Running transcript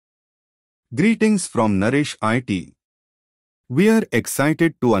Greetings from Naresh IT. We are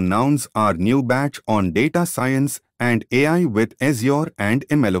excited to announce our new batch on data science and AI with Azure and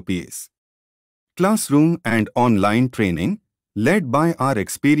MLOps. Classroom and online training, led by our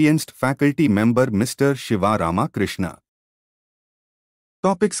experienced faculty member Mr. Shiva Rama Krishna.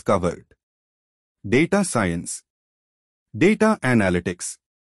 Topics covered: Data Science, Data Analytics,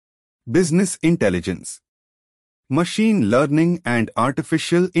 Business Intelligence, Machine Learning and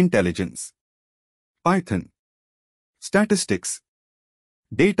Artificial Intelligence, Python, Statistics,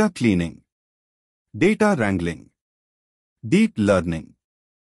 Data Cleaning, Data Wrangling, Deep Learning,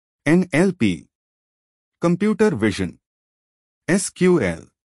 NLP, Computer Vision, SQL,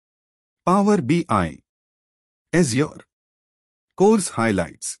 Power BI, Azure. Course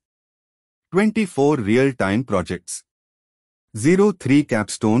Highlights: 24 Real-Time Projects, 03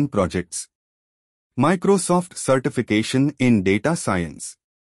 Capstone Projects, Microsoft Certification in Data Science,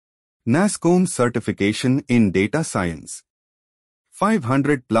 NASCOM Certification in Data Science,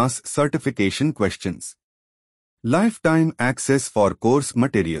 500 plus certification questions, lifetime access for course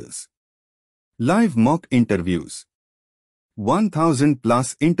materials, live mock interviews, 1000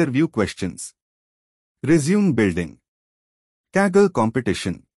 plus interview questions, resume building, Kaggle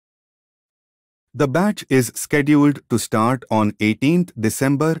competition. The batch is scheduled to start on 18th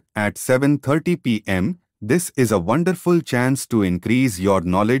December at 7:30 p.m. This is a wonderful chance to increase your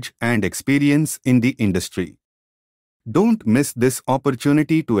knowledge and experience in the industry. Don't miss this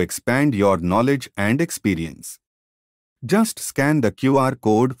opportunity to expand your knowledge and experience. Just scan the QR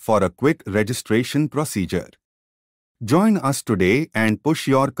code for a quick registration procedure. Join us today and push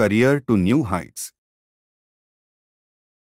your career to new heights.